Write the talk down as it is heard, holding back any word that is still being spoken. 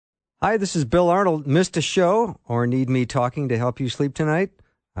Hi, this is Bill Arnold. Missed a show or need me talking to help you sleep tonight?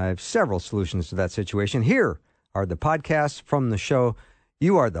 I have several solutions to that situation. Here are the podcasts from the show.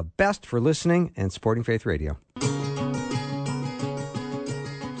 You are the best for listening and supporting Faith Radio.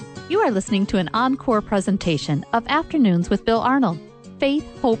 You are listening to an encore presentation of Afternoons with Bill Arnold,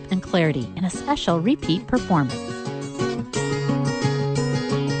 Faith, Hope, and Clarity in a special repeat performance.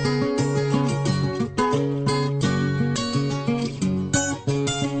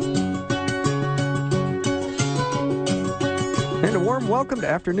 And a warm welcome to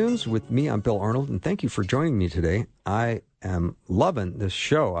Afternoons with me. I'm Bill Arnold, and thank you for joining me today. I am loving this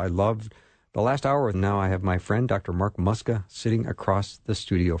show. I loved the last hour, and now I have my friend, Dr. Mark Muska, sitting across the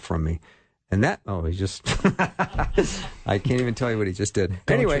studio from me. And that, he just, I can't even tell you what he just did.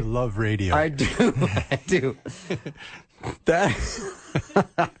 Don't anyway, you love radio? I do. I do.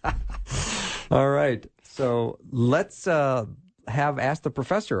 All right. So let's have Ask the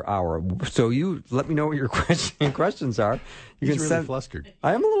Professor hour. So you let me know what your questions are. He's really flustered.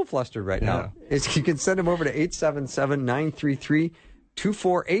 I am a little flustered right now. You can send them over to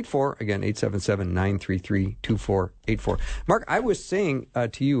 877-933-2484. Again, 877-933-2484. Mark, I was saying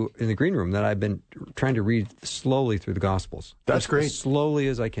to you in the green room that I've been trying to read slowly through the Gospels. That's great. As slowly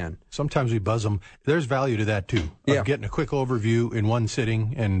as I can. Sometimes we buzz them. There's value to that, too. Yeah. Getting a quick overview in one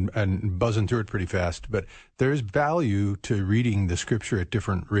sitting and buzzing through it pretty fast. But there's value to reading the Scripture at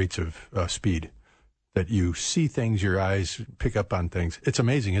different rates of speed. That you see things, your eyes pick up on things. It's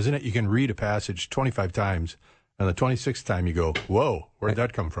amazing, isn't it? You can read a passage 25 times, and the 26th time you go, whoa, where'd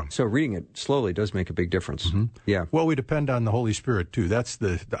that come from? So reading it slowly does make a big difference. Mm-hmm. Yeah. Well, we depend on the Holy Spirit, too. That's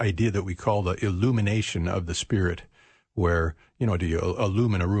the idea that we call the illumination of the Spirit, where, do you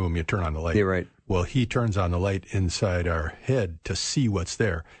illumine a room, you turn on the light. Yeah, right. Well, he turns on the light inside our head to see what's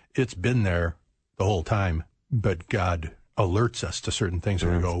there. It's been there the whole time, but God alerts us to certain things,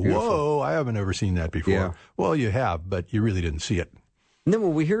 and we go, whoa, I haven't ever seen that before. Yeah. Well, you have, but you really didn't see it. And then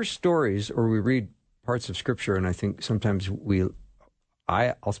when we hear stories or we read parts of Scripture, and I think sometimes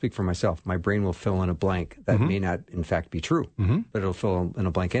I'll speak for myself, my brain will fill in a blank that may not, in fact, be true, but it'll fill in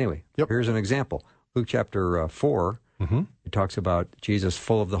a blank anyway. Yep. Here's an example. Luke chapter 4, it talks about Jesus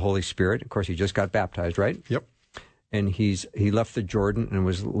full of the Holy Spirit. Of course, he just got baptized, right? Yep. And he left the Jordan and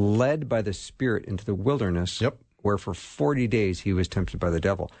was led by the Spirit into the wilderness, where for 40 days he was tempted by the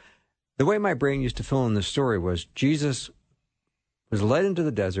devil. The way my brain used to fill in this story was Jesus was led into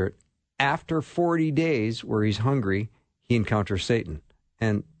the desert. After 40 days where he's hungry, he encounters Satan.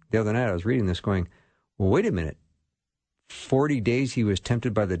 And the other night I was reading this going, well, wait a minute. 40 days he was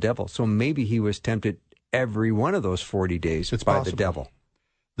tempted by the devil. So maybe he was tempted every one of those 40 days by the devil.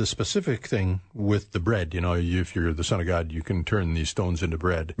 The specific thing with the bread, if you're the Son of God, you can turn these stones into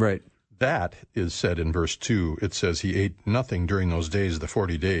bread. Right. That is said in verse 2. It says he ate nothing during those days, the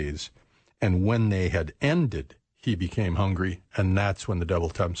 40 days. And when they had ended, he became hungry, and that's when the devil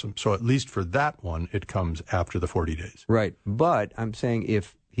tempts him. So at least for that one, it comes after the 40 days. Right. But I'm saying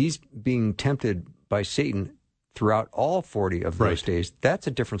if he's being tempted by Satan throughout all 40 of those days, that's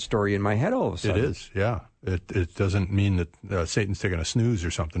a different story in my head all of a sudden. It is, yeah. It doesn't mean that Satan's taking a snooze or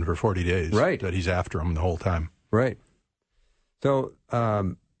something for 40 days. Right. That he's after him the whole time. Right. So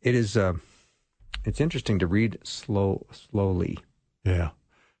it is. It's interesting to read slowly. Yeah.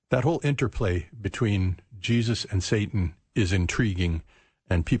 That whole interplay between Jesus and Satan is intriguing,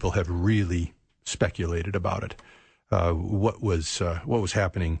 and people have really speculated about it. What was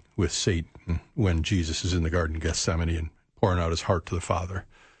happening with Satan when Jesus is in the Garden of Gethsemane and pouring out his heart to the Father?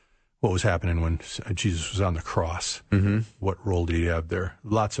 What was happening when Jesus was on the cross? Mm-hmm. What role did he have there?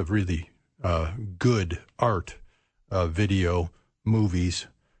 Lots of really good art, video, movies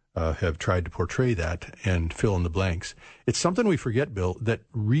have tried to portray that and fill in the blanks. It's something we forget, Bill, that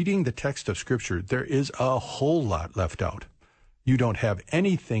reading the text of Scripture, there is a whole lot left out. You don't have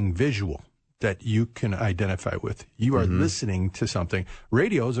anything visual that you can identify with. You are listening to something.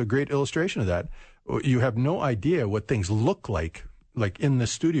 Radio is a great illustration of that. You have no idea what things look like in the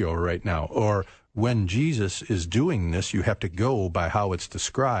studio right now, or when Jesus is doing this, you have to go by how it's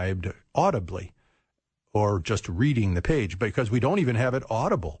described audibly, or just reading the page, because we don't even have it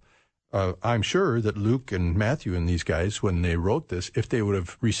audible. I'm sure that Luke and Matthew and these guys, when they wrote this, if they would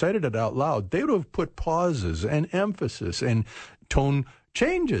have recited it out loud, they would have put pauses and emphasis and tone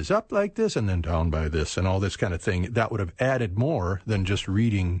changes up like this and then down by this and all this kind of thing. That would have added more than just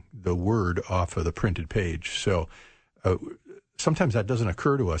reading the word off of the printed page. So sometimes that doesn't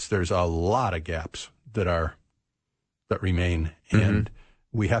occur to us. There's a lot of gaps that remain, and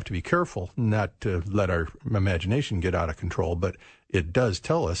we have to be careful not to let our imagination get out of control, but it does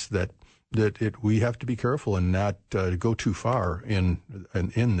tell us that that we have to be careful and not go too far in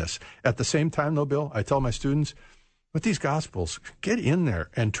this. At the same time, though, Bill, I tell my students, with these Gospels, get in there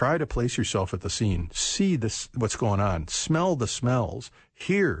and try to place yourself at the scene. See what's going on. Smell the smells.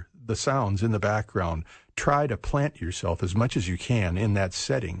 Hear the sounds in the background. Try to plant yourself as much as you can in that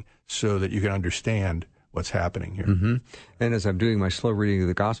setting so that you can understand what's happening here. Mm-hmm. And as I'm doing my slow reading of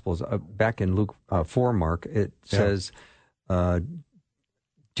the Gospels, back in Luke 4, Mark, it says,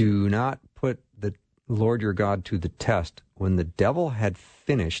 do not put the Lord your God to the test. When the devil had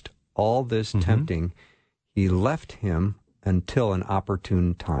finished all this tempting, he left him until an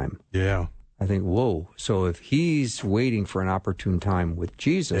opportune time. Yeah. I think, whoa. So if he's waiting for an opportune time with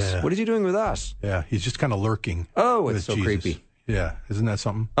Jesus, what is he doing with us? Yeah, he's just kind of lurking. Oh, it's so Jesus. creepy. Yeah, isn't that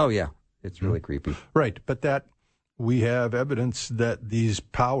something? Oh, yeah. It's really creepy. Right, but that we have evidence that these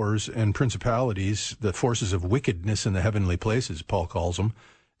powers and principalities, the forces of wickedness in the heavenly places, Paul calls them,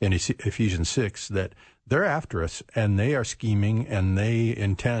 in Ephesians 6, that they're after us, and they are scheming, and they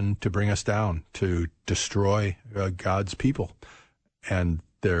intend to bring us down, to destroy God's people. And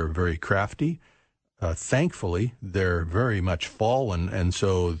they're very crafty. Thankfully, they're very much fallen, and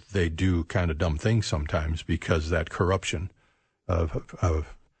so they do kind of dumb things sometimes because that corruption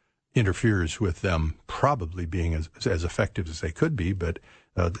of interferes with them probably being as effective as they could be. But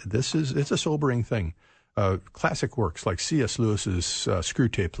it's a sobering thing. Classic works like C.S. Lewis's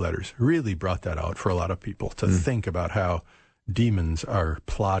Screwtape Letters really brought that out for a lot of people to think about how demons are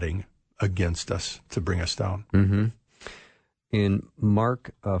plotting against us to bring us down. Mm-hmm. In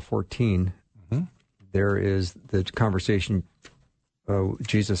Mark 14, there is the conversation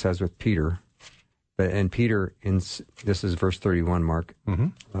Jesus has with Peter. And Peter, this is verse 31, Mark,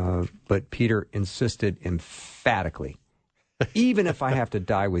 but Peter insisted emphatically, even if I have to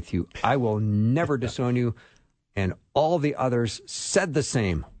die with you, I will never disown you. And all the others said the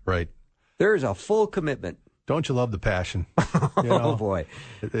same. Right. There's a full commitment. Don't you love the passion? Oh, boy.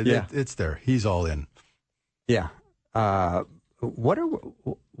 It's there. He's all in. Yeah.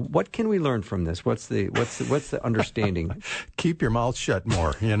 What can we learn from this? What's the understanding? Keep your mouth shut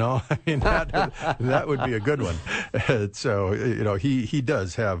more. I mean, that would be a good one. So he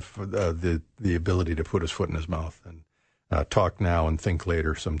does have the ability to put his foot in his mouth and talk now and think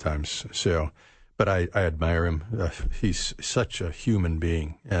later sometimes. So, but I admire him. He's such a human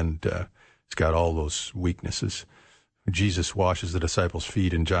being, and he's got all those weaknesses. Jesus washes the disciples'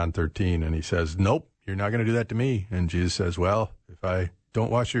 feet in John 13, and he says, "Nope, you're not going to do that to me." And Jesus says, "Well, if I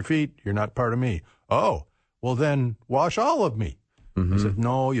don't wash your feet, you're not part of me." "Oh, well then wash all of me." He said,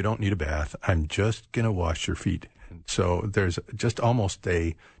 "No, you don't need a bath. I'm just going to wash your feet." And so there's just almost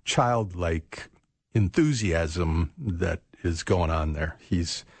a childlike enthusiasm that is going on there.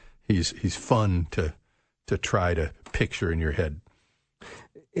 He's fun to try to picture in your head.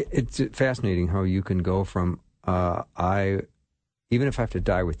 It's fascinating how you can go from even if I have to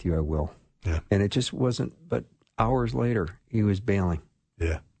die with you, I will. Yeah. And it just wasn't, but hours later, he was bailing.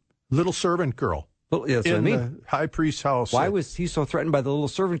 Yeah. Little servant girl. Well, that's what I mean. The high priest's house. Why was he so threatened by the little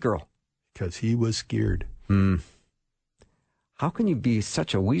servant girl? Because he was scared. How can you be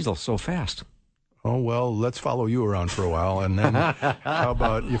such a weasel so fast? Oh, well, let's follow you around for a while, and then how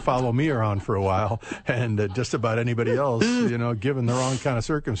about you follow me around for a while, and just about anybody else, given the wrong kind of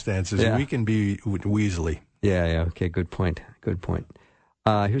circumstances, we can be weaselly. Yeah, okay, good point.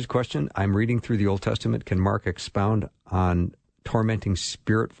 Here's a question. I'm reading through the Old Testament. Can Mark expound on tormenting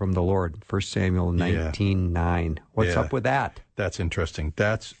spirit from the Lord? 1 Samuel 19:9. What's up with that? That's interesting.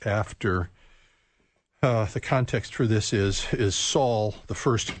 That's after... the context for this is Saul, the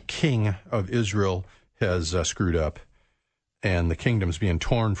first king of Israel, has screwed up, and the kingdom's being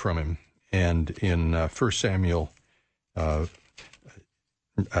torn from him. And in 1 Samuel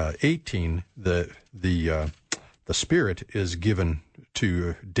 18, the Spirit is given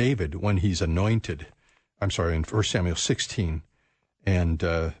to David when he's anointed. I'm sorry, in 1 Samuel 16, and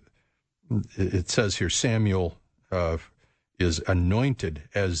it says here Samuel is anointed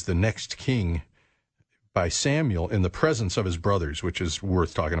as the next king by Samuel in the presence of his brothers, which is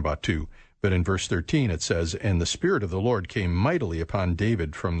worth talking about too. But in verse 13 it says, "And the Spirit of the Lord came mightily upon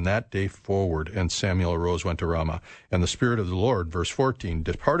David from that day forward, and Samuel arose, went to Ramah. And the Spirit of the Lord," verse 14,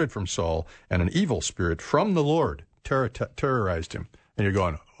 "departed from Saul, and an evil spirit from the Lord terrorized him." And you're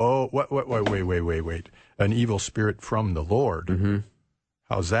going, oh, wait. An evil spirit from the Lord? Mm-hmm.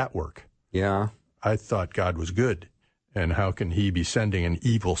 How's that work? Yeah. I thought God was good, and how can he be sending an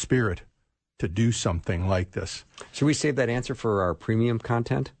evil spirit to do something like this? Should we save that answer for our premium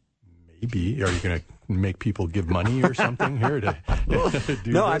content? Maybe. Are you going to make people give money or something here to do No, this?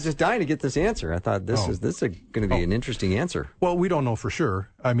 I'm just dying to get this answer. I thought this is going to be an interesting answer. Well, we don't know for sure.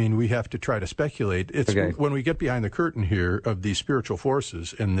 I mean, we have to try to speculate. It's Okay. When we get behind the curtain here of these spiritual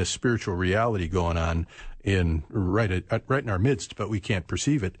forces and this spiritual reality going on right in our midst, but we can't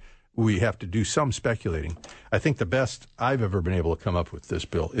perceive it. We have to do some speculating. I think the best I've ever been able to come up with this,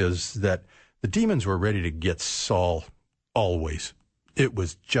 Bill, is that the demons were ready to get Saul always. It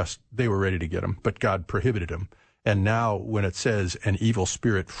was just, they were ready to get him, but God prohibited him. And now when it says an evil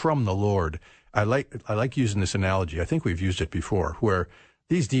spirit from the Lord, I like using this analogy. I think we've used it before, where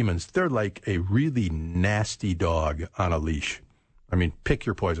these demons, they're like a really nasty dog on a leash. I mean, pick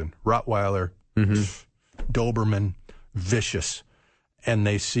your poison. Rottweiler, Doberman, vicious. And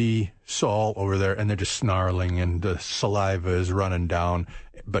they see Saul over there, and they're just snarling, and the saliva is running down,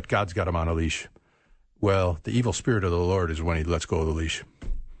 but God's got him on a leash. Well, the evil spirit of the Lord is when he lets go of the leash,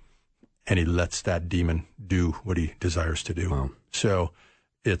 and he lets that demon do what he desires to do. Wow. So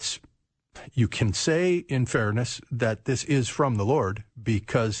you can say, in fairness, that this is from the Lord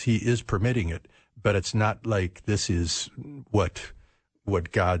because he is permitting it, but it's not like this is what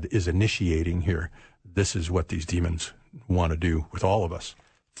God is initiating here. This is what these demons want to do with all of us.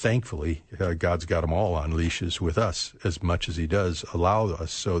 Thankfully, God's got them all on leashes with us as much as he does allow us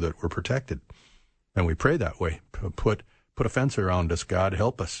so that we're protected. And we pray that way. Put a fence around us. God,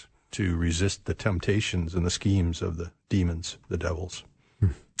 help us to resist the temptations and the schemes of the demons, the devils.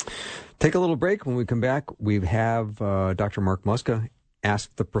 Take a little break. When we come back, we have Dr. Mark Muska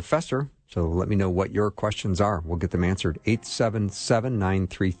ask the professor. So let me know what your questions are. We'll get them answered.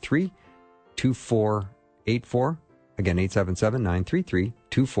 877-933-2484. Again,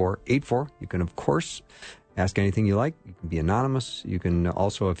 877-933-2484. You can, of course, ask anything you like. You can be anonymous. You can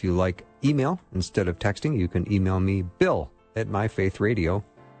also, if you like, email instead of texting. You can email me,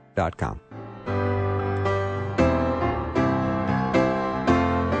 bill@myfaithradio.com.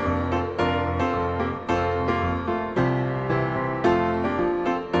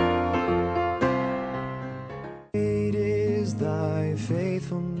 Great is thy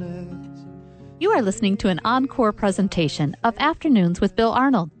faithfulness. You are listening to an encore presentation of Afternoons with Bill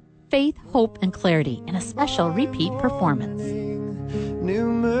Arnold. Faith, hope, and clarity in a special repeat performance. New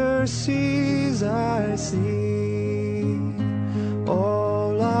mercies I see.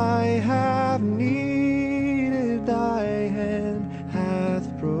 All I have needed, thy hand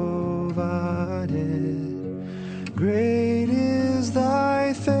hath provided. Great is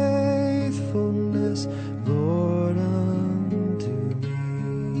thy faithfulness, Lord, unto me.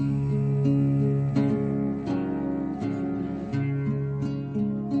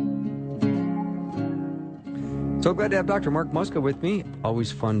 So glad to have Dr. Mark Muska with me.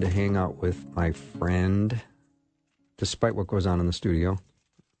 Always fun to hang out with my friend, despite what goes on in the studio.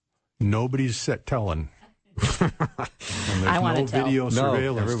 Nobody's telling. And there's I want no to tell. video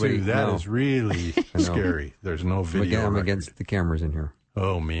surveillance, everybody- too. That no. is really scary. There's no video. I'm record. against the cameras in here.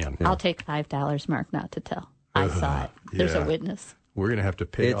 Oh, man. I'll take $5, Mark, not to tell. I saw it. There's yeah. a witness. We're going to have to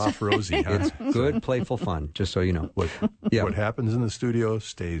pay off Rosie. Huh? It's good, playful fun, just so you know. What happens in the studio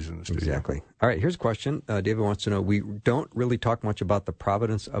stays in the studio. Exactly. All right, here's a question. David wants to know, we don't really talk much about the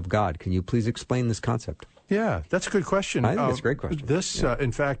providence of God. Can you please explain this concept? Yeah, that's a good question. I think it's a great question.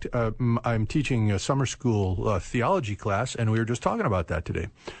 In fact, I'm teaching a summer school theology class, and we were just talking about that today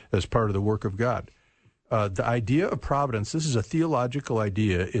as part of the work of God. The idea of providence, this is a theological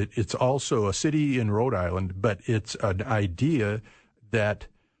idea. It's also a city in Rhode Island, but it's an idea that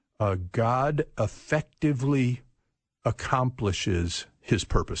God effectively accomplishes his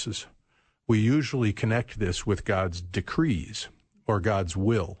purposes. We usually connect this with God's decrees or God's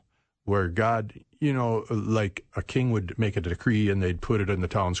will, where God, like a king would make a decree and they'd put it in the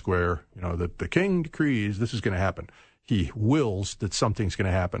town square, that the king decrees this is going to happen. He wills that something's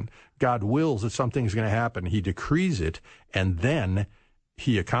going to happen. God wills that something's going to happen. He decrees it, and then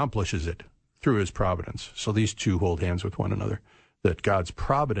he accomplishes it through his providence. So these two hold hands with one another. That God's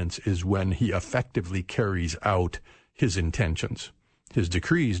providence is when he effectively carries out his intentions. His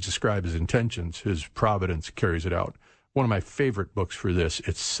decrees describe his intentions. His providence carries it out. One of my favorite books for this,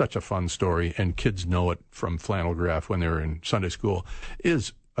 it's such a fun story, and kids know it from flannel graph when they were in Sunday school,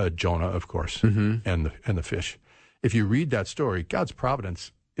 is Jonah, of course, and the fish. If you read that story, God's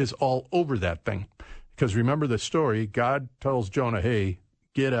providence is all over that thing. Because remember the story, God tells Jonah, hey,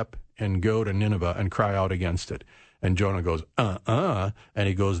 get up and go to Nineveh and cry out against it. And Jonah goes, and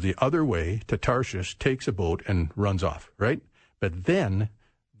he goes the other way to Tarshish, takes a boat, and runs off, right? But then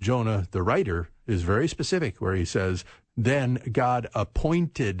Jonah, the writer, is very specific where he says, then God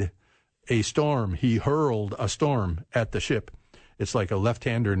appointed a storm. He hurled a storm at the ship. It's like a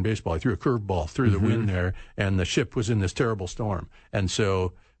left-hander in baseball. He threw a curveball through the wind there, and the ship was in this terrible storm. And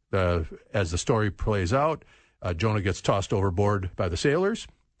so as the story plays out, Jonah gets tossed overboard by the sailors.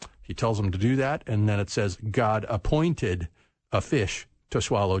 He tells them to do that, and then it says God appointed a fish to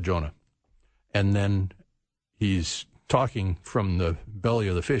swallow Jonah. And then he's talking from the belly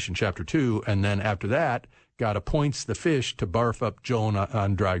of the fish in chapter 2, and then after that, God appoints the fish to barf up Jonah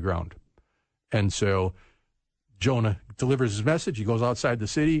on dry ground. And so Jonah delivers his message. He goes outside the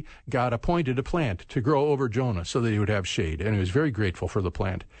city. God appointed a plant to grow over Jonah so that he would have shade, and he was very grateful for the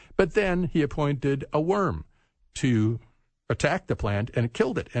plant. But then he appointed a worm to attack the plant, and it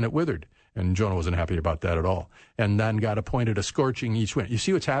killed it, and it withered. And Jonah wasn't happy about that at all. And then God appointed a scorching east wind. You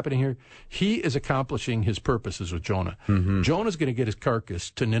see what's happening here? He is accomplishing his purposes with Jonah. Jonah's going to get his carcass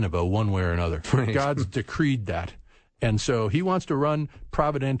to Nineveh one way or another. Right. God's decreed that. And so he wants to run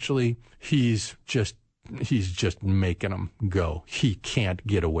providentially. He's just making them go. He can't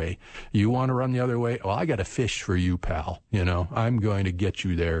get away. You want to run the other way? Well, I got a fish for you, pal. I'm going to get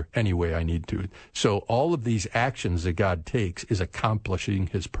you there any way I need to. So all of these actions that God takes is accomplishing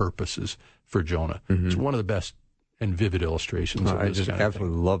his purposes for Jonah. It's one of the best and vivid illustrations of this. I just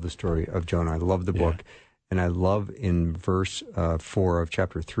absolutely love the story of Jonah. I love the book. And I love in verse 4 of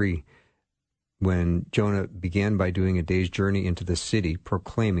chapter 3, when Jonah began by doing a day's journey into the city,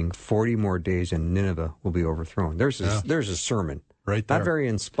 proclaiming 40 more days and Nineveh will be overthrown. There's a sermon. Right there. Not very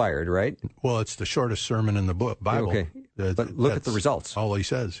inspired, right? Well, it's the shortest sermon in the Bible. Okay. But look at the results. All he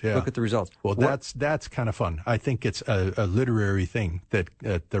says, yeah. Look at the results. Well, that's kind of fun. I think it's a literary thing that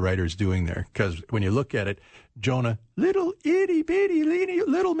the writer's doing there. Because when you look at it, Jonah, little itty-bitty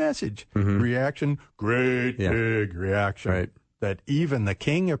little message. Reaction, great big reaction. Right. That even the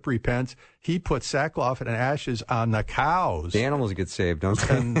king repents, he puts sackcloth and ashes on the cows. The animals get saved, don't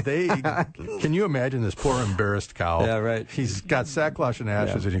they? And can you imagine this poor embarrassed cow? Yeah, right. He's got sackcloth and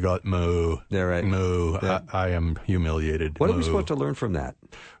ashes, and you go, moo. Yeah, right. Moo. Yeah. I am humiliated. What moo. are we supposed to learn from that?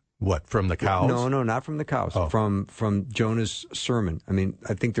 What, from the cows? No, not from the cows. Oh. From Jonah's sermon. I mean,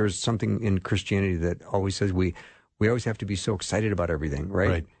 I think there's something in Christianity that always says we always have to be so excited about everything,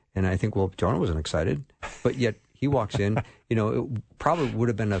 right? And I think, well, Jonah wasn't excited, but yet he walks in. It probably would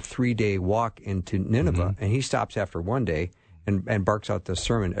have been a 3-day walk into Nineveh, and he stops after one day and barks out the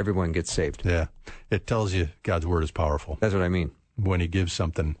sermon. Everyone gets saved. Yeah. It tells you God's word is powerful. That's what I mean. When he gives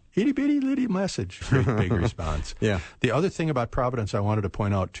something, itty-bitty message, great big response. Yeah. The other thing about providence I wanted to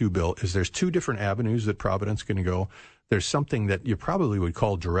point out too, Bill, is there's two different avenues that providence can go. There's something that you probably would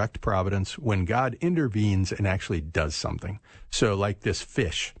call direct providence, when God intervenes and actually does something. So like this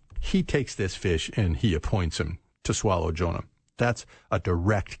fish, he takes this fish and he appoints him to swallow Jonah. That's a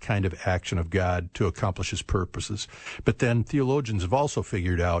direct kind of action of God to accomplish his purposes. But then theologians have also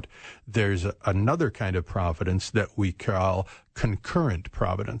figured out there's another kind of providence that we call concurrent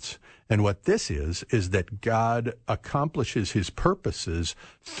providence. And what this is that God accomplishes his purposes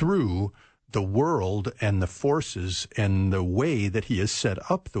through the world and the forces and the way that he has set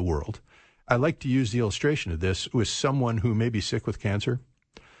up the world. I like to use the illustration of this with someone who may be sick with cancer.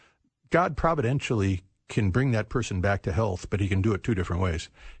 God providentially can bring that person back to health, but he can do it two different ways.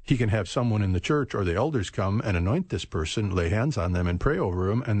 He can have someone in the church or the elders come and anoint this person, lay hands on them and pray over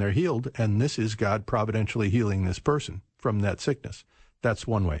them, and they're healed. And this is God providentially healing this person from that sickness. That's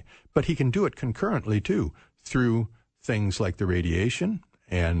one way. But he can do it concurrently too, through things like the radiation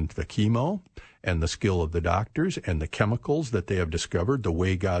and the chemo and the skill of the doctors and the chemicals that they have discovered, the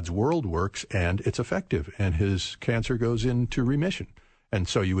way God's world works, and it's effective. And his cancer goes into remission. And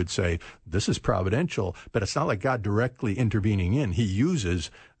so you would say, this is providential, but it's not like God directly intervening in. He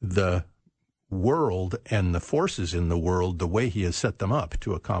uses the world and the forces in the world the way he has set them up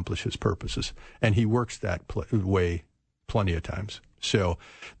to accomplish his purposes. And he works that way plenty of times. So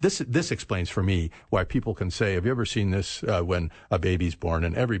this explains for me why people can say, have you ever seen this when a baby's born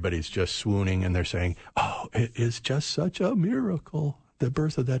and everybody's just swooning and they're saying, oh, it is just such a miracle, the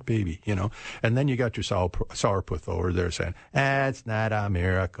birth of that baby, And then you got your sourpuss over there saying, it's not a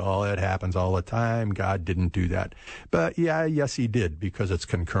miracle. It happens all the time. God didn't do that. But yes, he did, because it's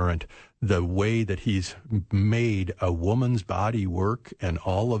concurrent. The way that he's made a woman's body work and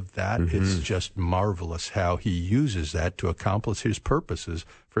all of that, it's just marvelous how he uses that to accomplish his purposes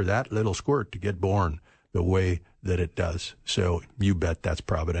for that little squirt to get born the way that it does. So you bet that's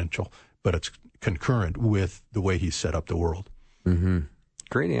providential, but it's concurrent with the way he set up the world.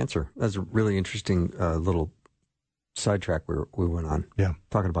 Great answer. That's a really interesting little sidetrack we went on. Yeah.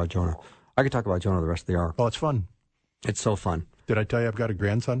 Talking about Jonah. I could talk about Jonah the rest of the hour. Oh, it's fun. It's so fun. Did I tell you I've got a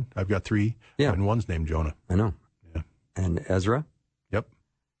grandson? I've got 3. Yeah. And one's named Jonah. I know. Yeah. And Ezra. Yep.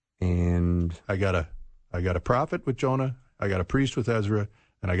 And I got a prophet with Jonah. I got a priest with Ezra,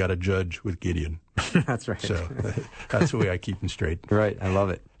 and I got a judge with Gideon. That's right. So that's the way I keep them straight. Right. I love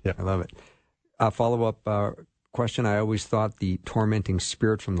it. Yep. I love it. A follow-up question. I always thought the tormenting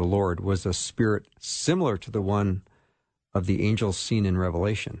spirit from the Lord was a spirit similar to the one of the angels seen in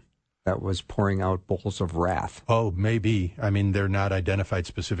Revelation that was pouring out bowls of wrath. Oh, maybe. I mean, they're not identified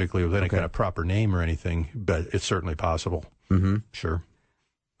specifically with any kind of proper name or anything, but it's certainly possible. Mm-hmm. Sure.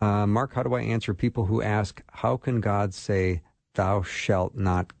 Mark, how do I answer people who ask, how can God say, thou shalt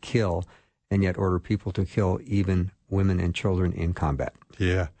not kill, and yet order people to kill even women and children in combat?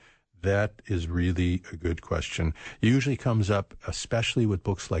 Yeah, that is really a good question. It usually comes up, especially with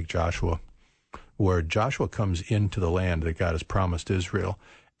books like Joshua, where Joshua comes into the land that God has promised Israel,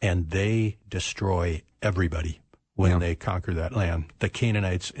 and they destroy everybody when they conquer that land, the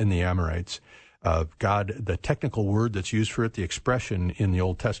Canaanites and the Amorites. God, the technical word that's used for it, the expression in the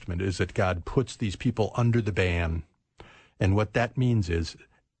Old Testament, is that God puts these people under the ban. And what that means is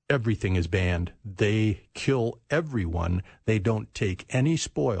everything is banned. They kill everyone. They don't take any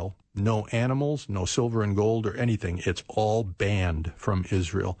spoil, no animals, no silver and gold or anything. It's all banned from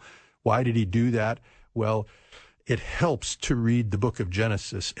Israel. Why did he do that? Well, it helps to read the book of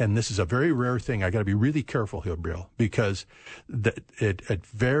Genesis, and this is a very rare thing. I got to be really careful here, Bill, because at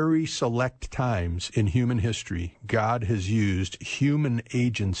very select times in human history, God has used human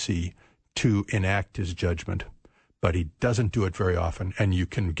agency to enact his judgment, but he doesn't do it very often, and you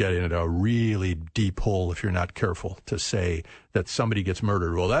can get into a really deep hole if you're not careful to say that somebody gets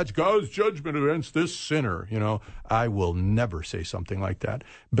murdered. Well, that's God's judgment against this sinner. You know, I will never say something like that.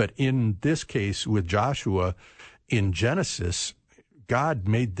 But in this case with Joshua, in Genesis, God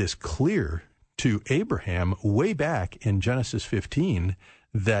made this clear to Abraham way back in Genesis 15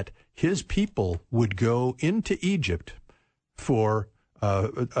 that his people would go into Egypt for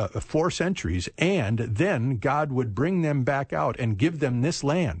 4 centuries, and then God would bring them back out and give them this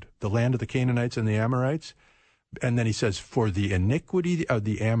land, the land of the Canaanites and the Amorites. And then he says, for the iniquity of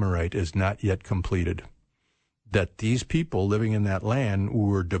the Amorite is not yet completed. That these people living in that land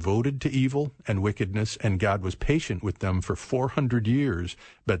were devoted to evil and wickedness, and God was patient with them for 400 years.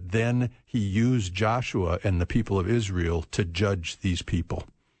 But then he used Joshua and the people of Israel to judge these people.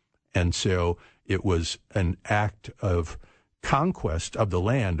 And so it was an act of conquest of the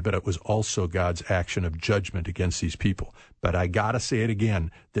land, but it was also God's action of judgment against these people. But I got to say it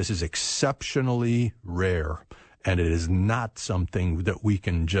again, this is exceptionally rare. And it is not something that we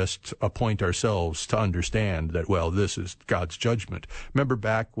can just appoint ourselves to understand that, well, this is God's judgment. Remember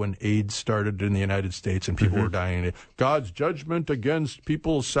back when AIDS started in the United States and people were dying, God's judgment against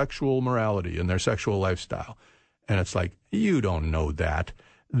people's sexual morality and their sexual lifestyle. And it's like, you don't know that.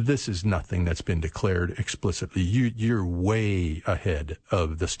 This is nothing that's been declared explicitly. You're way ahead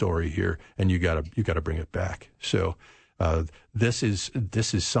of the story here, and you gotta bring it back. So this is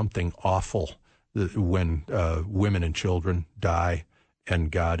something awful. When women and children die, and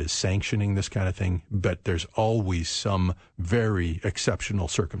God is sanctioning this kind of thing, but there's always some very exceptional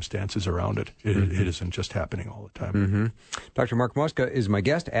circumstances around it. It isn't just happening all the time. Mm-hmm. Dr. Mark Muska is my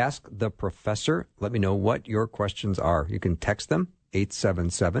guest. Ask the Professor. Let me know what your questions are. You can text them,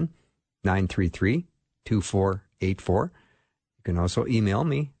 877-933-2484. You can also email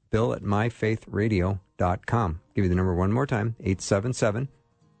me, bill@myfaithradio.com. Give you the number one more time,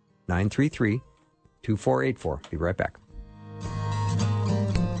 877-933-2484. Be right back.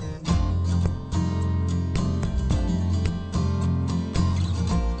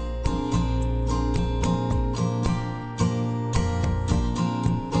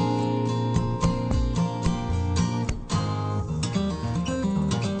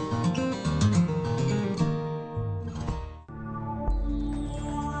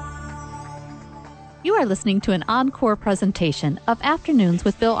 You are listening to an encore presentation of Afternoons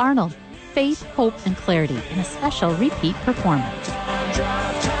with Bill Arnold. Faith, hope, and clarity in a special repeat performance.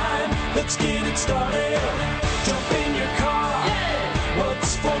 Drive time, let's get it started. Jump in your car. Yeah.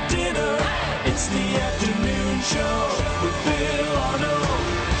 What's for dinner? Hey. It's the afternoon show with Bill Arnold.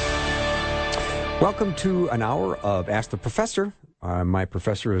 Welcome to an hour of Ask the Professor. My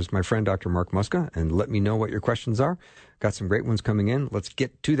professor is my friend, Dr. Mark Muska, and let me know what your questions are. Got some great ones coming in. Let's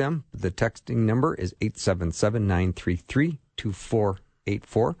get to them. The texting number is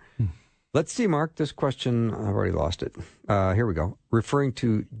 877-933-2484. Let's see, Mark, this question, I've already lost it. Here we go. Referring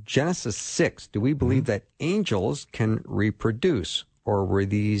to Genesis 6, do we believe that angels can reproduce, or were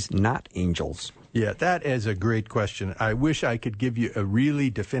these not angels? Yeah, that is a great question. I wish I could give you a really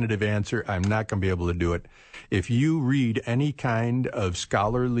definitive answer. I'm not going to be able to do it. If you read any kind of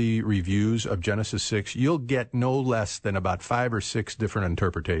scholarly reviews of Genesis 6, you'll get no less than about 5 or 6 different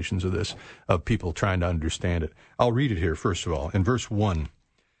interpretations of this, of people trying to understand it. I'll read it here, first of all. In verse 1,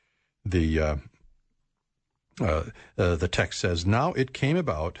 the text says, "Now it came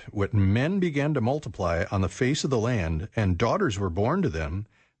about, when men began to multiply on the face of the land, and daughters were born to them,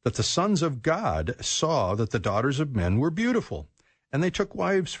 that the sons of God saw that the daughters of men were beautiful, and they took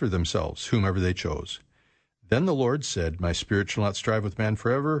wives for themselves, whomever they chose. Then the Lord said, My spirit shall not strive with man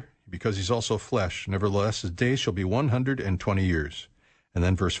forever, because he's also flesh. Nevertheless, his days shall be 120 years. And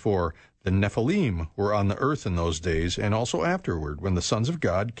then verse 4, the Nephilim were on the earth in those days, and also afterward, when the sons of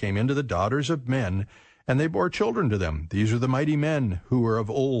God came into the daughters of men, and they bore children to them. These are the mighty men who were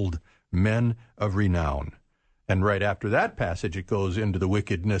of old, men of renown." And right after that passage, it goes into the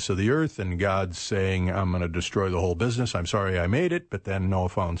wickedness of the earth, and God's saying, I'm going to destroy the whole business. I'm sorry I made it, but then Noah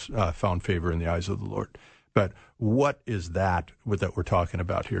found favor in the eyes of the Lord. But what is that we're talking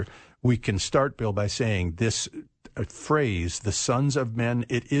about here? We can start, Bill, by saying this phrase, the sons of men,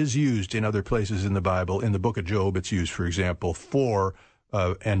 it is used in other places in the Bible. In the book of Job, it's used, for example, for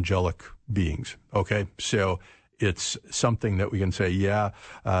angelic beings. Okay, so it's something that we can say,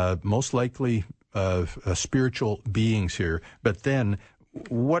 most likely spiritual beings here. But then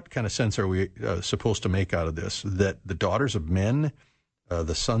what kind of sense are we supposed to make out of this? That the daughters of men,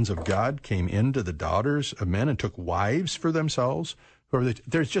 the sons of God, came into the daughters of men and took wives for themselves?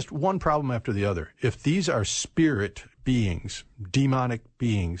 There's just one problem after the other. If these are spirit beings, demonic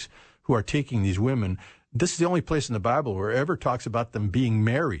beings, who are taking these women, this is the only place in the Bible where it ever talks about them being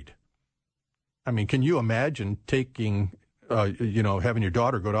married. I mean, can you imagine taking, having your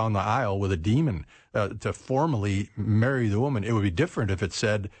daughter go down the aisle with a demon to formally marry the woman? It would be different if it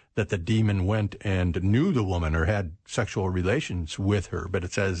said that the demon went and knew the woman or had sexual relations with her, but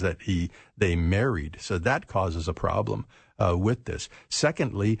it says that they married. So that causes a problem with this.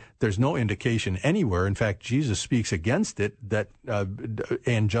 Secondly, there's no indication anywhere, in fact, Jesus speaks against it, that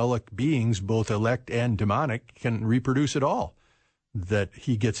angelic beings, both elect and demonic, can reproduce at all. That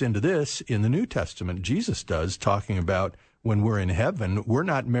he gets into this in the New Testament. Jesus does, talking about when we're in heaven, we're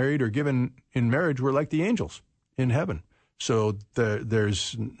not married or given in marriage. We're like the angels in heaven. So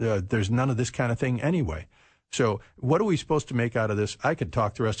there's none of this kind of thing anyway. So what are we supposed to make out of this? I could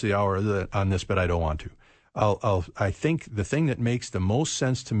talk the rest of the hour on this, but I don't want to. I think the thing that makes the most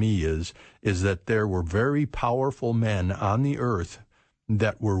sense to me is that there were very powerful men on the earth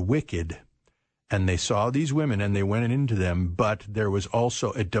that were wicked, and they saw these women and they went into them, but there was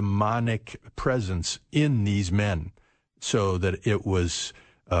also a demonic presence in these men, so that it was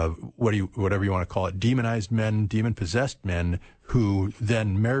whatever you want to call it, demonized men, demon-possessed men, who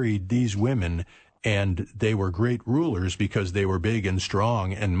then married these women, and they were great rulers because they were big and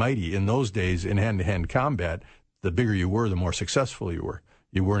strong and mighty. In those days, in hand-to-hand combat, the bigger you were, the more successful you were.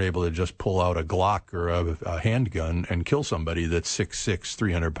 You weren't able to just pull out a Glock or a handgun and kill somebody that's 6'6",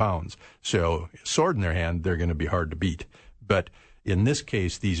 300 pounds. So sword in their hand, they're going to be hard to beat. But in this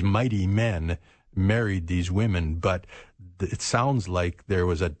case, these mighty men married these women, but it sounds like there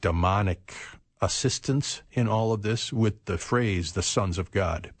was a demonic assistance in all of this, with the phrase, the sons of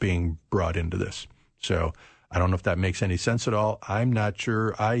God, being brought into this. So I don't know if that makes any sense at all. I'm not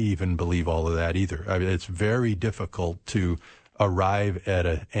sure I even believe all of that either. I mean, it's very difficult to arrive at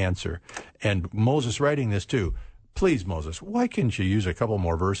an answer. And Moses writing this too, please, Moses, why can't you use a couple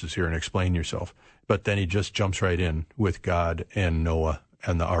more verses here and explain yourself? But then he just jumps right in with God and Noah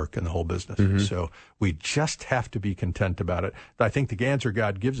and the ark and the whole business. Mm-hmm. So we just have to be content about it. I think the answer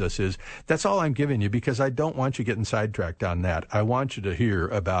God gives us is, that's all I'm giving you, because I don't want you getting sidetracked on that. I want you to hear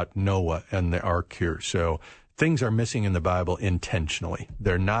about Noah and the ark here. So things are missing in the Bible intentionally.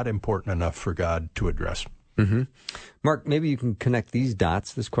 They're not important enough for God to address. Mm-hmm. Mark, maybe you can connect these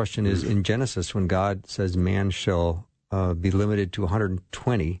dots. This question is in Genesis, when God says man shall be limited to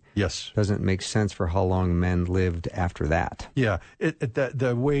 120. Yes. Doesn't make sense for how long men lived after that. Yeah.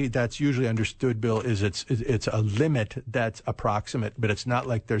 The way that's usually understood, Bill, is it's a limit that's approximate, but it's not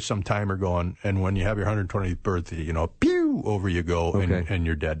like there's some timer going, and when you have your 120th birthday, pew, over you go, okay, and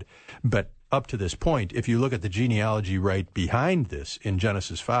you're dead. But up to this point, if you look at the genealogy right behind this in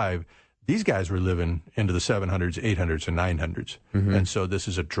Genesis 5, these guys were living into the 700s, 800s, and 900s. Mm-hmm. And so this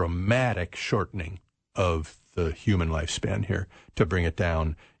is a dramatic shortening of the human lifespan here to bring it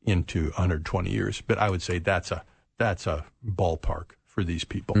down into 120 years. But I would say that's a ballpark for these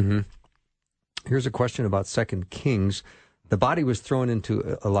people. Mm-hmm. Here's a question about 2 Kings. The body was thrown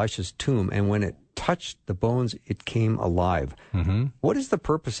into Elisha's tomb, and when it touched the bones, it came alive. Mm-hmm. What is the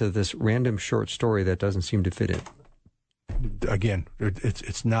purpose of this random short story that doesn't seem to fit in? Again,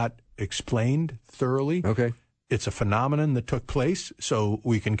 it's not explained thoroughly. Okay. It's a phenomenon that took place, so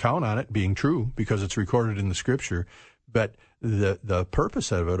we can count on it being true because it's recorded in the Scripture. But the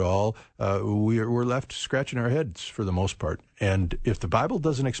purpose of it all, we're left scratching our heads for the most part. And if the Bible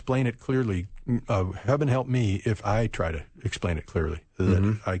doesn't explain it clearly, heaven help me if I try to explain it clearly.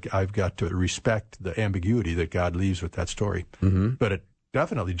 That I've got to respect the ambiguity that God leaves with that story. Mm-hmm. But it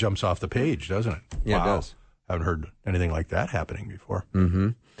definitely jumps off the page, doesn't it? Yeah, wow. It does. I haven't heard anything like that happening before. Mm-hmm.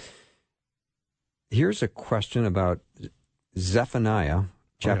 Here's a question about Zephaniah,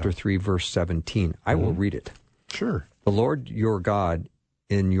 chapter 3, verse 17. I will read it. Sure. The Lord your God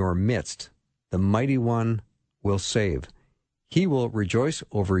in your midst, the mighty one, will save. He will rejoice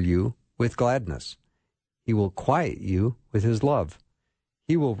over you with gladness. He will quiet you with his love.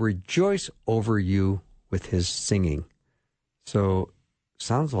 He will rejoice over you with his singing. So,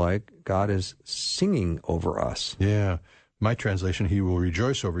 sounds like God is singing over us. Yeah. My translation, he will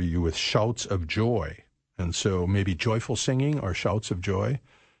rejoice over you with shouts of joy. And so maybe joyful singing or shouts of joy.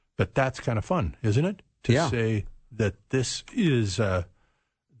 But that's kind of fun, isn't it? To say that this is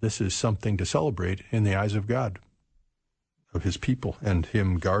something to celebrate in the eyes of God, of his people, and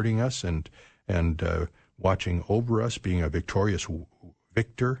him guarding us and watching over us, being a victorious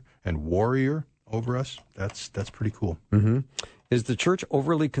victor and warrior over us. That's pretty cool. Mm-hmm. Is the church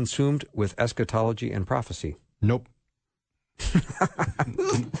overly consumed with eschatology and prophecy? Nope.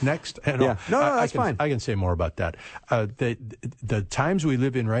 Next. No, that's fine. I can say more about that. The times we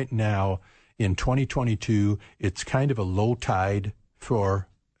live in right now, in 2022, it's kind of a low tide for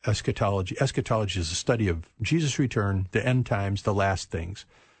eschatology. Eschatology is a study of Jesus' return, the end times, the last things.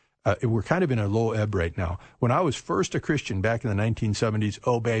 We're kind of in a low ebb right now. When I was first a Christian back in the 1970s,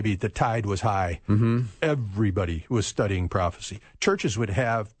 oh, baby, the tide was high. Mm-hmm. Everybody was studying prophecy. Churches would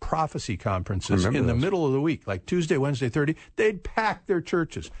have prophecy conferences in the middle of the week, like Tuesday, Wednesday, Thursday. They'd pack their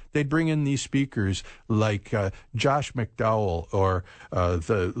churches. They'd bring in these speakers like Josh McDowell or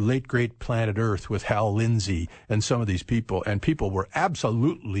the late, great Planet Earth with Hal Lindsey and some of these people, and people were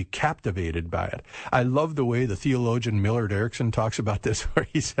absolutely captivated by it. I love the way the theologian Millard Erickson talks about this, where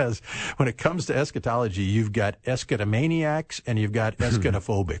he says, when it comes to eschatology, you've got eschatomaniacs and you've got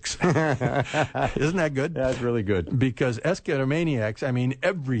eschatophobics. Isn't that good? That's really good. Because eschatomaniacs, I mean,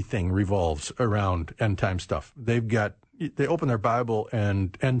 everything revolves around end time stuff. They open their Bible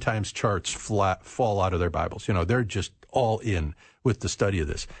and end times charts fall out of their Bibles. You know, they're just all in with the study of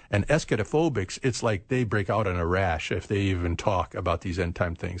this. And eschatophobics, it's like they break out in a rash if they even talk about these end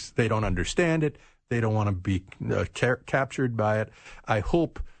time things. They don't understand it. They don't want to be captured by it. I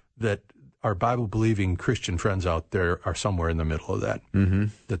hope that our Bible-believing Christian friends out there are somewhere in the middle of that. Mm-hmm.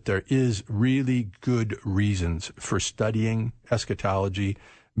 That there is really good reasons for studying eschatology,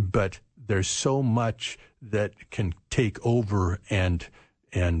 but there's so much that can take over and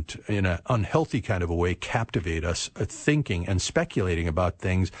in an unhealthy kind of a way captivate us thinking and speculating about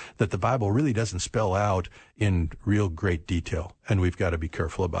things that the Bible really doesn't spell out in real great detail. And we've got to be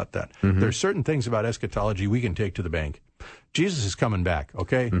careful about that. Mm-hmm. There's certain things about eschatology we can take to the bank. Jesus is coming back,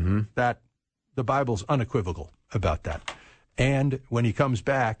 okay? Mm-hmm. That the Bible's unequivocal about that. And when he comes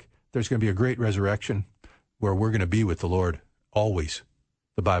back, there's going to be a great resurrection where we're going to be with the Lord always,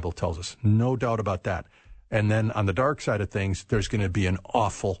 the Bible tells us. No doubt about that. And then on the dark side of things, there's going to be an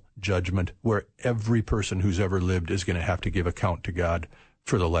awful judgment where every person who's ever lived is going to have to give account to God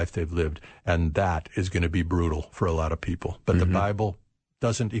for the life they've lived. And that is going to be brutal for a lot of people. But the Bible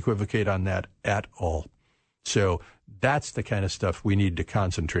doesn't equivocate on that at all. So that's the kind of stuff we need to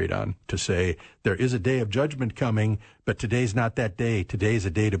concentrate on, to say there is a day of judgment coming, but today's not that day. Today's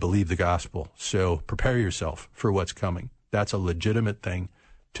a day to believe the gospel. So prepare yourself for what's coming. That's a legitimate thing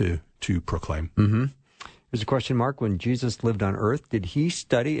to proclaim. Mm-hmm. There's a question mark. When Jesus lived on earth, did he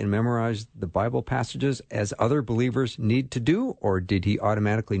study and memorize the Bible passages as other believers need to do, or did he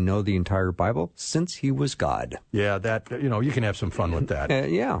automatically know the entire Bible since he was God? Yeah, that, you can have some fun with that.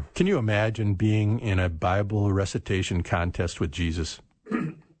 Yeah. Can you imagine being in a Bible recitation contest with Jesus?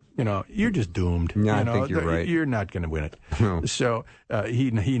 You're just doomed. Yeah, I think you're right. You're not going to win it. No. So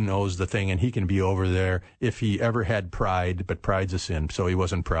he knows the thing, and he can be over there if he ever had pride, but pride's a sin, so he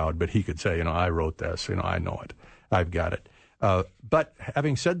wasn't proud. But he could say, I wrote this, I know it. I've got it. But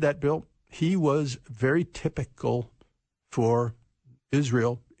having said that, Bill, he was very typical for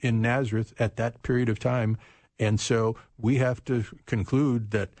Israel in Nazareth at that period of time. And so we have to conclude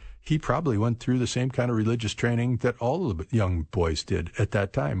that he probably went through the same kind of religious training that all of the young boys did at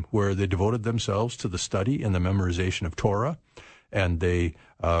that time, where they devoted themselves to the study and the memorization of Torah and they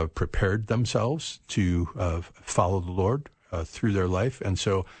prepared themselves to follow the Lord through their life. And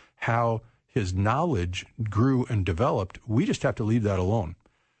so how his knowledge grew and developed, we just have to leave that alone.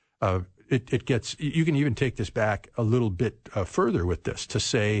 It gets, you can even take this back a little bit further with this to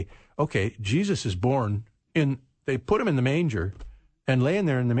say, okay, Jesus is born they put him in the manger, and laying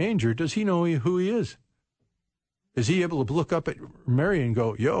there in the manger, does he know who he is? Is he able to look up at Mary and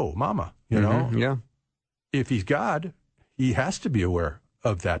go, yo, mama, you know? Yeah. If he's God, he has to be aware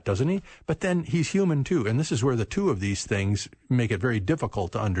of that, doesn't he? But then he's human too, and this is where the two of these things make it very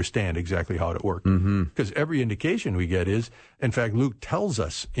difficult to understand exactly how it worked. Because every indication we get is, in fact, Luke tells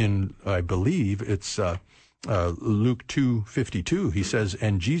us in, I believe it's Luke 2:52, he says,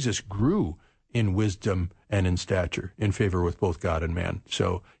 and Jesus grew in wisdom and in stature, in favor with both God and man.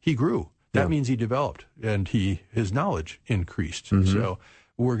 So he grew. That means he developed, and his knowledge increased. So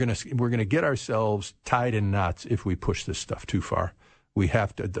we're gonna get ourselves tied in knots if we push this stuff too far. We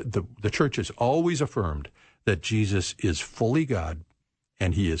have to. The church has always affirmed that Jesus is fully God,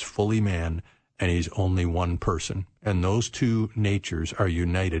 and he is fully man, and he's only one person. And those two natures are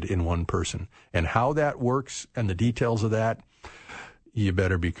united in one person. And how that works and the details of that, you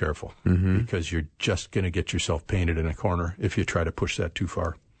better be careful, because you're just going to get yourself painted in a corner if you try to push that too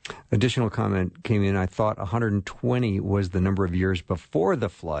far. Additional comment came in. I thought 120 was the number of years before the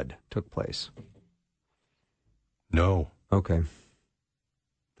flood took place. No. Okay.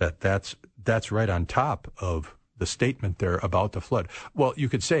 That's right on top of the statement there about the flood. Well, you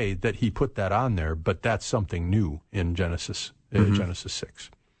could say that he put that on there, but that's something new in Genesis 6.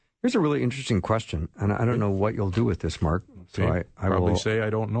 Here's a really interesting question, and I don't know what you'll do with this, Mark. So Okay. I probably will say I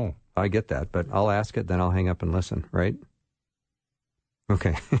don't know. I get that, but I'll ask it, then I'll hang up and listen, right?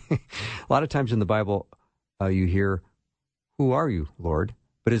 Okay. A lot of times in the Bible, you hear, "Who are you, Lord?"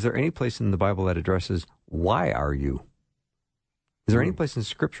 But is there any place in the Bible that addresses, "Why are you?" Is there any place in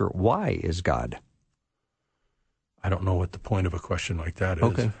Scripture, "Why is God?" I don't know what the point of a question like that is.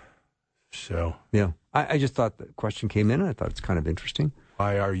 Okay. So. Yeah. I just thought the question came in, and I thought it's kind of interesting.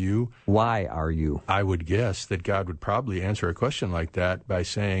 Why are you? Why are you? I would guess that God would probably answer a question like that by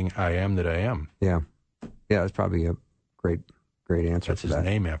saying, I am that I am. Yeah. Yeah, that's probably a great answer That's for his that.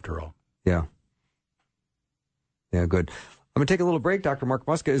 name, after all. Yeah. Yeah, good. I'm going to take a little break. Dr. Mark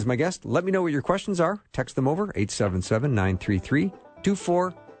Muska is my guest. Let me know what your questions are. Text them over,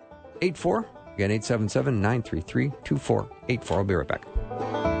 877-933-2484. Again, 877-933-2484. I'll be right back.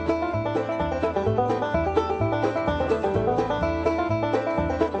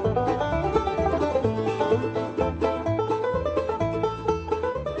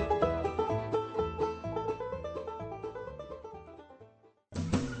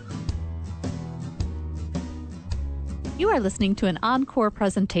 You are listening to an encore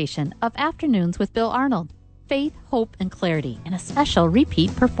presentation of Afternoons with Bill Arnold. Faith, hope, and clarity in a special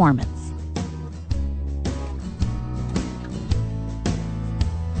repeat performance.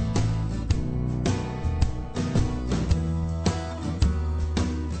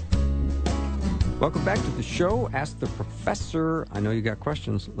 Welcome back to the show. Ask the Professor. I know you got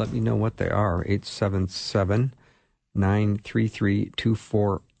questions. Let me know what they are.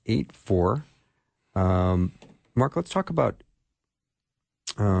 877-933-2484. Mark, let's talk about,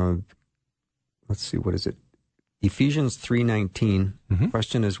 let's see, what is it? Ephesians 3:19.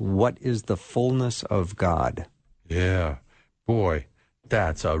 Question is, what is the fullness of God? Yeah. Boy,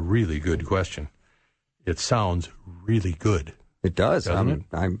 that's a really good question. It sounds really good. It does. Doesn't it?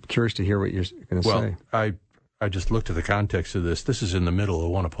 I'm curious to hear what you're going to say. Well, I just looked at the context of this. This is in the middle of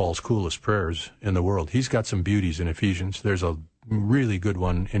one of Paul's coolest prayers in the world. He's got some beauties in Ephesians. There's a really good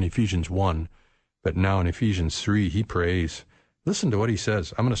one in Ephesians 1. But now in Ephesians 3, he prays. Listen to what he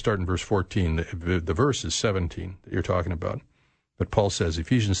says. I'm going to start in verse 14. The verse is 17 that you're talking about. But Paul says,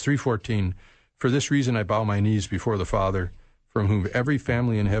 Ephesians 3:14, "For this reason I bow my knees before the Father, from whom every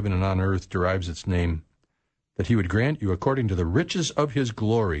family in heaven and on earth derives its name, that he would grant you, according to the riches of his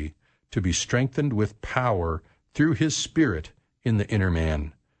glory, to be strengthened with power through his Spirit in the inner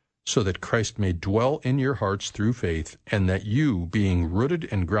man, so that Christ may dwell in your hearts through faith, and that you, being rooted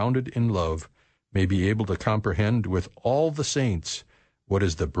and grounded in love, may be able to comprehend with all the saints what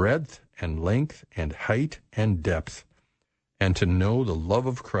is the breadth and length and height and depth, and to know the love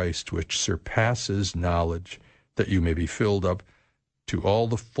of Christ which surpasses knowledge, that you may be filled up to all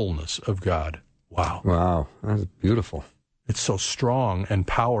the fullness of God." Wow. Wow, that's beautiful. It's so strong and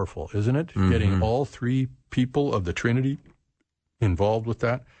powerful, isn't it? Getting all three people of the Trinity involved with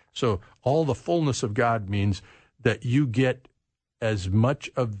that. So all the fullness of God means that you get as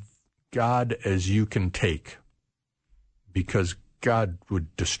much of God as you can take, because God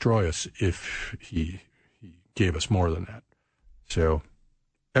would destroy us if he gave us more than that. So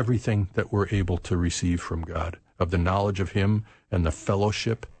everything that we're able to receive from God, of the knowledge of Him and the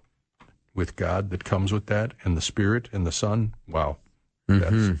fellowship with God that comes with that, and the Spirit and the Son, wow,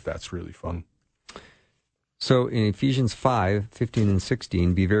 that's really fun. So in Ephesians 5:15 and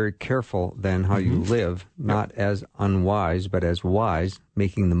 16, be very careful then how you live, not as unwise, but as wise,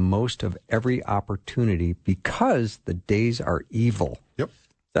 making the most of every opportunity because the days are evil. Yep.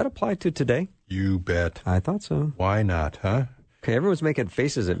 Does that apply to today? You bet. I thought so. Why not, huh? Okay, everyone's making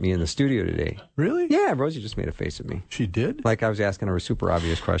faces at me in the studio today. Really? Yeah, Rosie just made a face at me. She did? Like I was asking her a super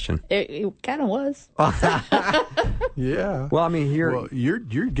obvious question. It kind of was. Yeah. Well, I mean, you're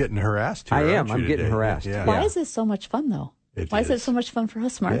getting harassed here. I am. Aren't you, I'm getting today? harassed. Yeah. Why is this so much fun, though? Why is it so much fun for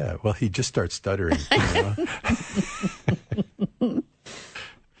us, Mark? Yeah, well, he just starts stuttering.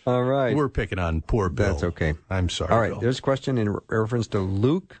 All right. We're picking on poor Bill. That's okay. I'm sorry, All right. Bill. There's a question in reference to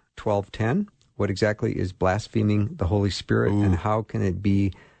Luke 12:10. What exactly is blaspheming the Holy Spirit, and how can it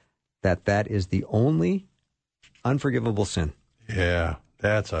be that is the only unforgivable sin? Yeah,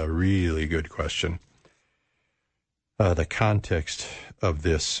 that's a really good question. The context of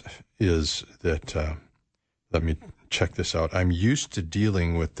this is that, let me check this out. I'm used to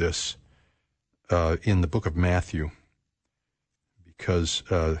dealing with this in the book of Matthew because,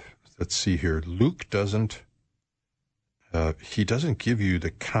 let's see here, Luke doesn't, he doesn't give you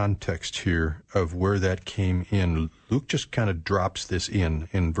the context here of where that came in. Luke just kind of drops this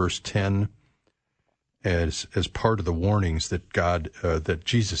in verse 10 as part of the warnings that that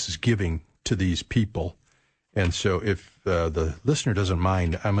Jesus is giving to these people. And so if the listener doesn't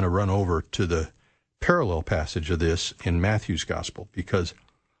mind, I'm going to run over to the parallel passage of this in Matthew's gospel, because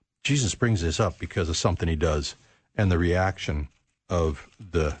Jesus brings this up because of something he does and the reaction of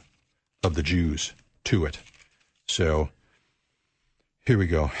the Jews to it. So here we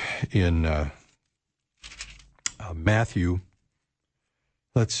go. In Matthew,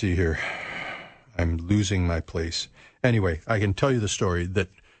 let's see here. I'm losing my place. Anyway, I can tell you the story that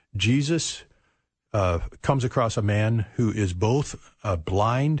Jesus comes across a man who is both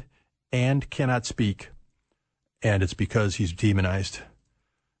blind and cannot speak, and it's because he's demonized.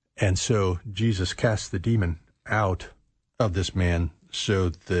 And so Jesus casts the demon out of this man so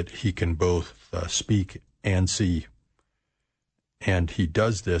that he can both speak and see. And he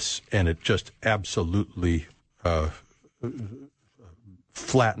does this, and it just absolutely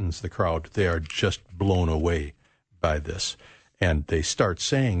flattens the crowd. They are just blown away by this. And they start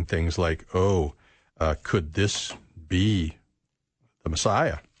saying things like, could this be the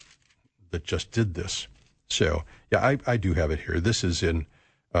Messiah that just did this? So, yeah, I do have it here. This is in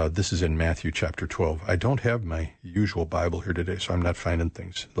Matthew chapter 12. I don't have my usual Bible here today, so I'm not finding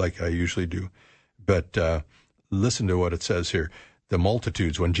things like I usually do. But listen to what it says here. The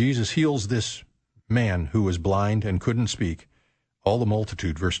multitudes, when Jesus heals this man who was blind and couldn't speak, all the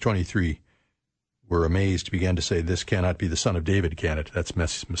multitude, verse 23, were amazed, began to say, this cannot be the son of David, can it? That's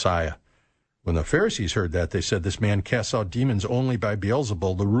Messiah. When the Pharisees heard that, they said, this man casts out demons only by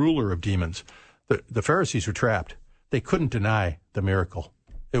Beelzebul, the ruler of demons. The Pharisees were trapped. They couldn't deny the miracle.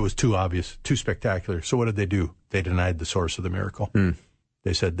 It was too obvious, too spectacular. So what did they do? They denied the source of the miracle.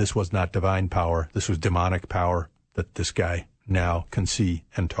 They said this was not divine power. This was demonic power that this guy now can see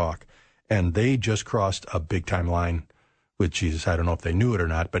and talk. And they just crossed a big-time line with Jesus. I don't know if they knew it or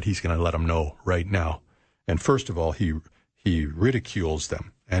not, but he's going to let them know right now. And first of all, he ridicules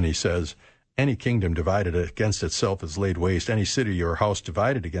them, and he says, any kingdom divided against itself is laid waste. Any city or house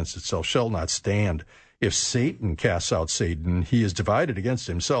divided against itself shall not stand. If Satan casts out Satan, he is divided against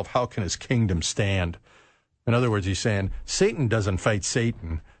himself. How can his kingdom stand? In other words, he's saying, Satan doesn't fight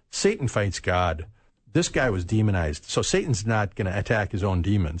Satan. Satan fights God. This guy was demonized, so Satan's not going to attack his own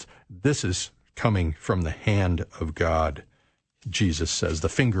demons. This is coming from the hand of God. Jesus says the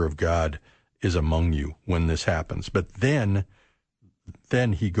finger of God is among you when this happens. But then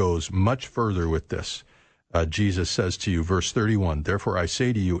he goes much further with this. Jesus says to you, verse 31, therefore I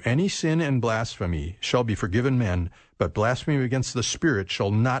say to you, any sin and blasphemy shall be forgiven men, but blasphemy against the Spirit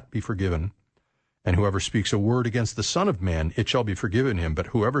shall not be forgiven. And whoever speaks a word against the Son of Man, it shall be forgiven him. But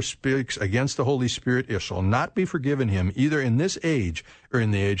whoever speaks against the Holy Spirit, it shall not be forgiven him, either in this age or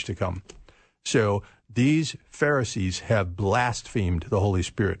in the age to come. So these Pharisees have blasphemed the Holy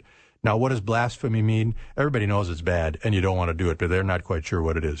Spirit. Now, what does blasphemy mean? Everybody knows it's bad, and you don't want to do it, but they're not quite sure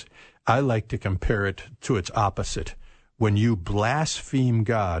what it is. I like to compare it to its opposite. When you blaspheme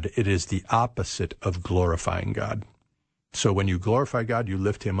God, it is the opposite of glorifying God. So when you glorify God, you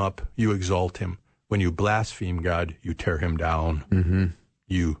lift him up, you exalt him. When you blaspheme God, you tear him down.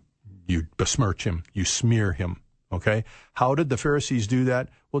 You besmirch him, you smear him Okay? How did the Pharisees do that?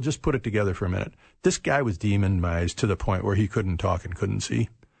 Well, just put it together for a minute. This guy was demonized to the point where he couldn't talk and couldn't see.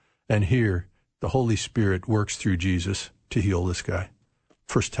 And here, the Holy Spirit works through Jesus to heal this guy.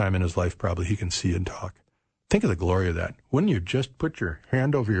 First time in his life, probably, he can see and talk. Think of the glory of that. Wouldn't you just put your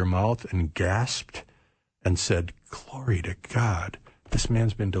hand over your mouth and gasped and said, glory to God, this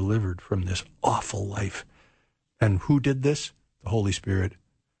man's been delivered from this awful life. And who did this? The Holy Spirit.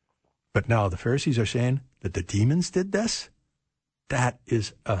 But now the Pharisees are saying that the demons did this? That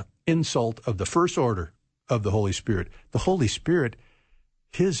is an insult of the first order of the Holy Spirit. The Holy Spirit,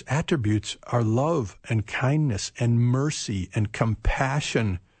 his attributes are love and kindness and mercy and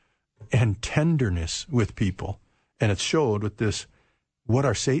compassion and tenderness with people. And it's showed with this. What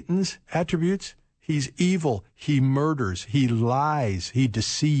are Satan's attributes? He's evil. He murders. He lies. He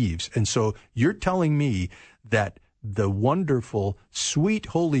deceives. And so you're telling me that the wonderful, sweet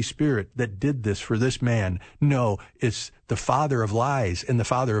Holy Spirit that did this for this man, no, it's the father of lies and the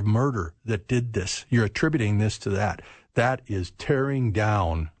father of murder that did this. You're attributing this to that. That is tearing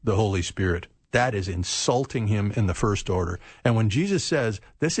down the Holy Spirit. That is insulting him in the first order. And when Jesus says,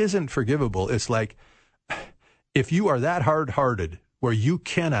 this isn't forgivable, it's like, if you are that hard-hearted where you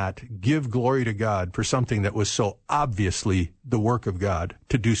cannot give glory to God for something that was so obviously the work of God,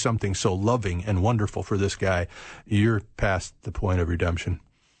 to do something so loving and wonderful for this guy, you're past the point of redemption.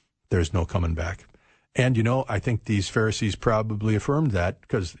 There's no coming back. And, you know, I think these Pharisees probably affirmed that,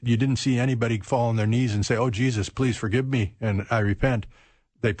 because you didn't see anybody fall on their knees and say, oh, Jesus, please forgive me and I repent.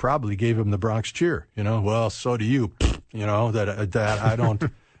 They probably gave him the Bronx cheer, you know, well, so do you, you know, that I don't,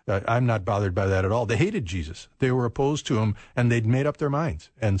 I'm not bothered by that at all. They hated Jesus. They were opposed to him, and they'd made up their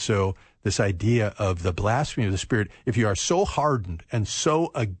minds. And so this idea of the blasphemy of the Spirit, if you are so hardened and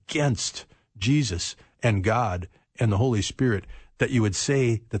so against Jesus and God and the Holy Spirit that you would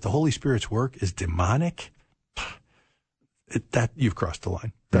say that the Holy Spirit's work is demonic, that you've crossed the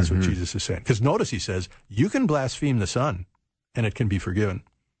line. That's what Jesus is saying. Because notice he says, you can blaspheme the Son, and it can be forgiven.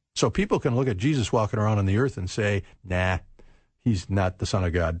 So people can look at Jesus walking around on the earth and say, nah, he's not the Son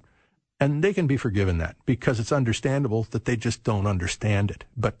of God. And they can be forgiven that, because it's understandable that they just don't understand it.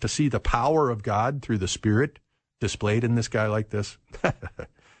 But to see the power of God through the Spirit displayed in this guy like this,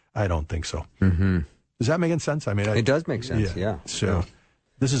 I don't think so. Mm-hmm. Does that make sense? I mean, it does make sense, yeah. So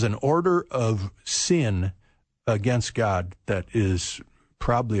this is an order of sin against God that is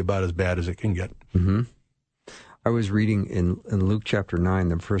probably about as bad as it can get. Mm-hmm. I was reading in Luke chapter 9,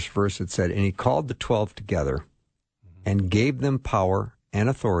 the first verse, it said, and he called the 12 together and gave them power and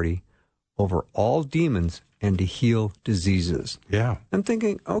authority over all demons and to heal diseases. Yeah. I'm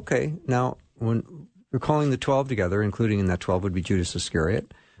thinking, okay, now when we're calling the 12 together, including in that 12 would be Judas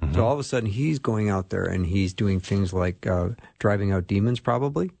Iscariot, so all of a sudden he's going out there and he's doing things like driving out demons,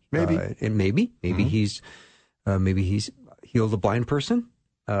 probably. Maybe. Maybe he's healed a blind person.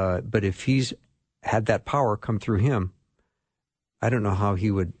 But if he's had that power come through him, I don't know how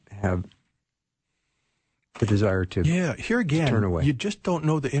he would have the desire to here again, turn away. You just don't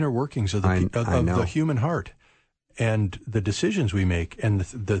know the inner workings of the human heart and the decisions we make and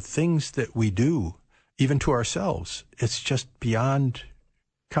the things that we do, even to ourselves. It's just beyond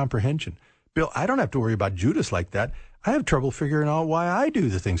comprehension. Bill, I don't have to worry about Judas like that. I have trouble figuring out why I do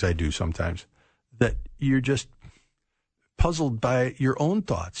the things I do sometimes. That you're just puzzled by your own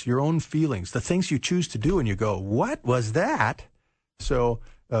thoughts, your own feelings, the things you choose to do, and you go, what was that? So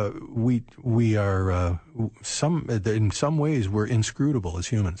we are in some ways we're inscrutable as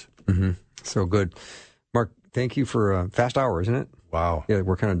humans. Mm-hmm. So good. Mark, thank you for a fast hour, isn't it? Wow. Yeah,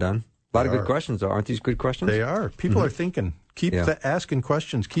 we're kind of done. A lot of good questions, though. Aren't these good questions? They are. People are thinking. Keep asking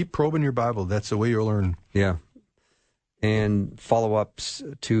questions. Keep probing your Bible. That's the way you'll learn. Yeah. And follow-ups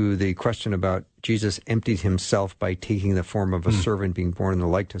to the question about Jesus emptied himself by taking the form of a servant, being born in the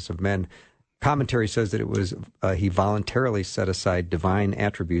likeness of men. Commentary says that it was he voluntarily set aside divine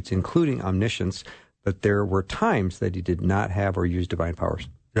attributes, including omniscience, but there were times that he did not have or use divine powers.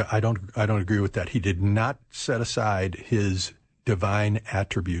 Yeah, I don't agree with that. He did not set aside his divine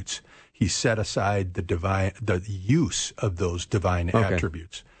attributes. He set aside the use of those divine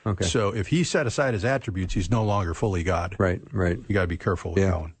attributes. Okay. So if he set aside his attributes, he's no longer fully God. Right. You got to be careful with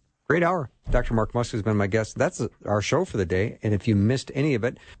that one. Great hour. Dr. Mark Muska has been my guest. That's our show for the day. And if you missed any of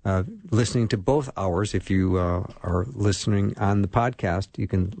it, listening to both hours, if you are listening on the podcast, you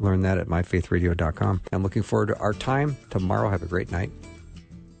can learn that at myfaithradio.com. I'm looking forward to our time tomorrow. Have a great night.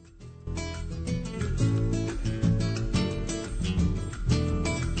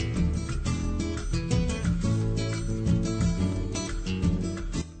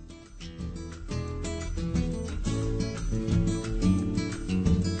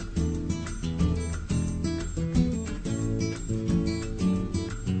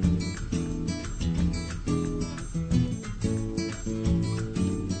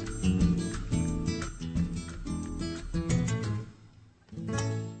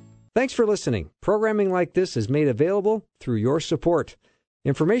 Thanks for listening. Programming like this is made available through your support.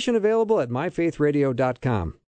 Information available at myfaithradio.com.